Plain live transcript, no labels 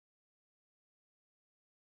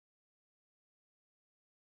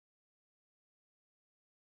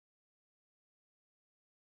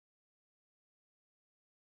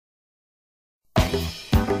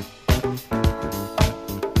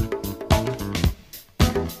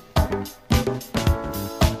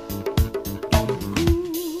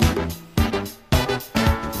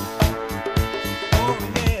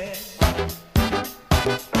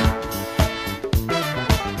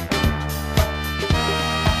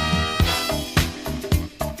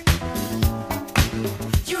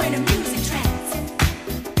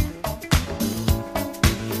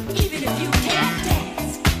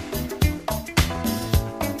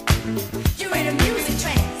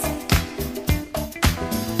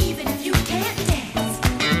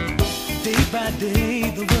Day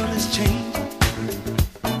the world is changing.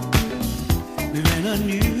 We're in a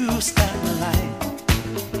new style of life.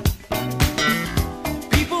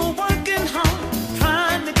 People working hard,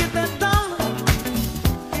 trying to get that dollar,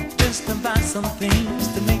 just to buy some things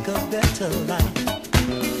to make a better life.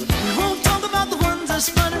 We won't talk about the ones that's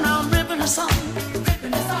running around ripping us off,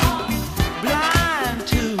 blind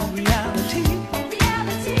to reality.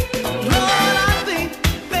 Lord, I think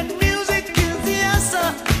that music is the answer.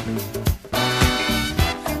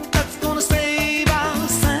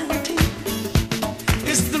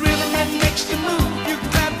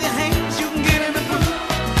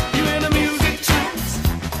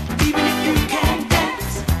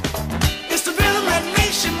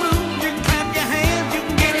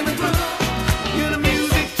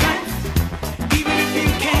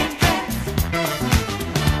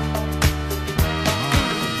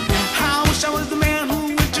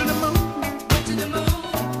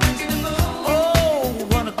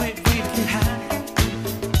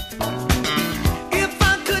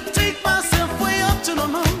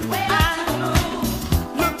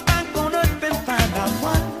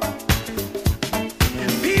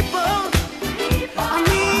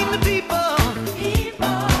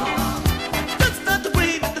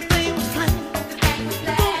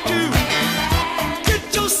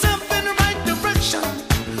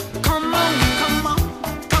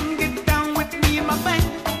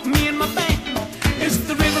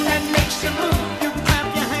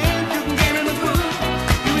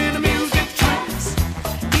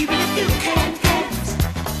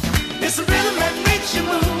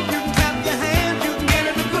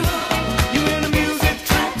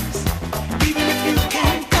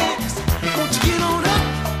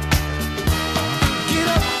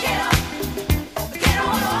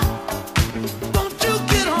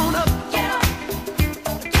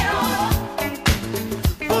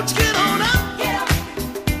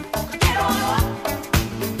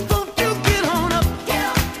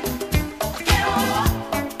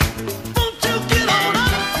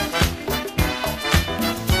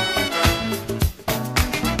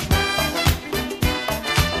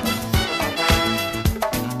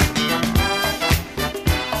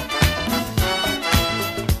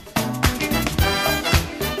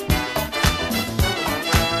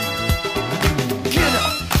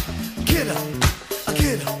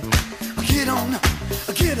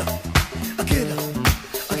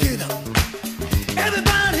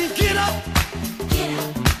 Everybody get up. Get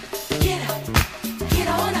up, get up, get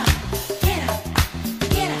on up. Get up,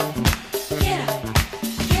 get up, get up, get on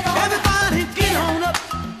up. Everybody get on up.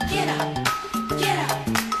 Get up, get up,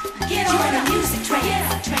 get on up. You're in a music trance.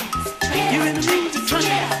 You're in a music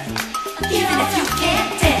trance. Even if you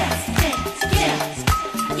can't dance,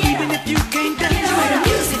 even if you can't dance.